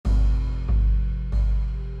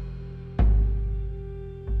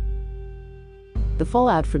The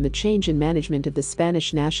fallout from the change in management of the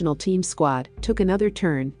Spanish national team squad took another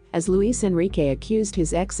turn as Luis Enrique accused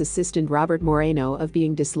his ex-assistant Robert Moreno of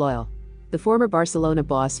being disloyal. The former Barcelona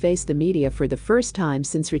boss faced the media for the first time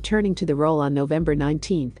since returning to the role on November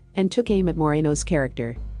 19 and took aim at Moreno's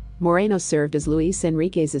character. Moreno served as Luis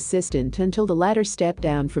Enrique's assistant until the latter stepped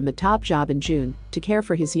down from the top job in June to care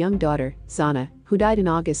for his young daughter, Sana, who died in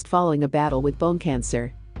August following a battle with bone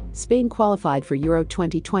cancer. Spain qualified for Euro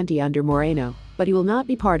 2020 under Moreno, but he will not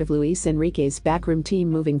be part of Luis Enrique's backroom team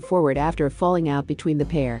moving forward after a falling out between the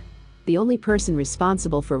pair. "The only person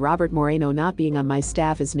responsible for Robert Moreno not being on my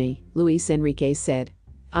staff is me," Luis Enrique said.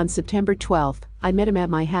 "On September 12, I met him at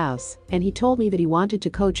my house, and he told me that he wanted to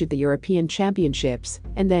coach at the European Championships,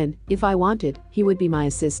 and then, if I wanted, he would be my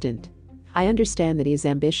assistant. I understand that he is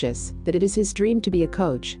ambitious, that it is his dream to be a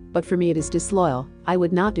coach, but for me it is disloyal. I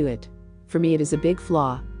would not do it. For me it is a big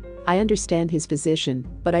flaw. I understand his position,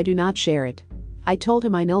 but I do not share it. I told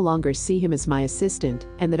him I no longer see him as my assistant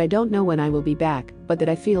and that I don't know when I will be back, but that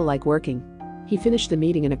I feel like working." He finished the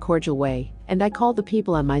meeting in a cordial way, and I called the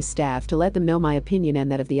people on my staff to let them know my opinion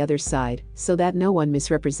and that of the other side, so that no one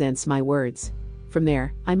misrepresents my words. From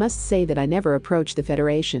there, I must say that I never approached the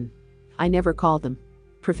federation. I never called them.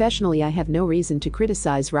 Professionally, I have no reason to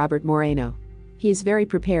criticize Robert Moreno. He is very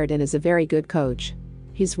prepared and is a very good coach.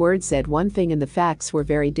 His words said one thing and the facts were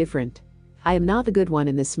very different. I am not the good one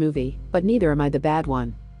in this movie, but neither am I the bad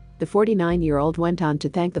one. The 49-year-old went on to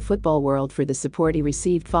thank the football world for the support he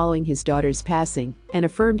received following his daughter's passing and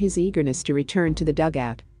affirmed his eagerness to return to the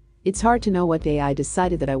dugout. "It's hard to know what day I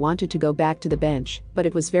decided that I wanted to go back to the bench, but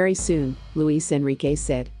it was very soon," Luis Enrique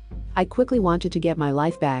said. "I quickly wanted to get my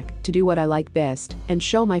life back, to do what I like best, and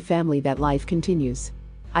show my family that life continues.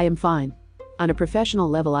 I am fine. On a professional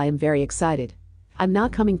level, I am very excited. I'm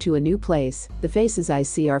not coming to a new place, the faces I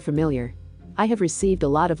see are familiar. I have received a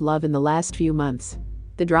lot of love in the last few months.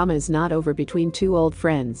 The drama is not over between two old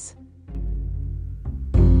friends."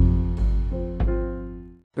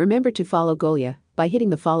 Remember to follow Golia by hitting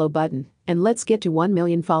the follow button, and let's get to 1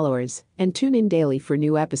 million followers, and tune in daily for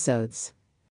new episodes.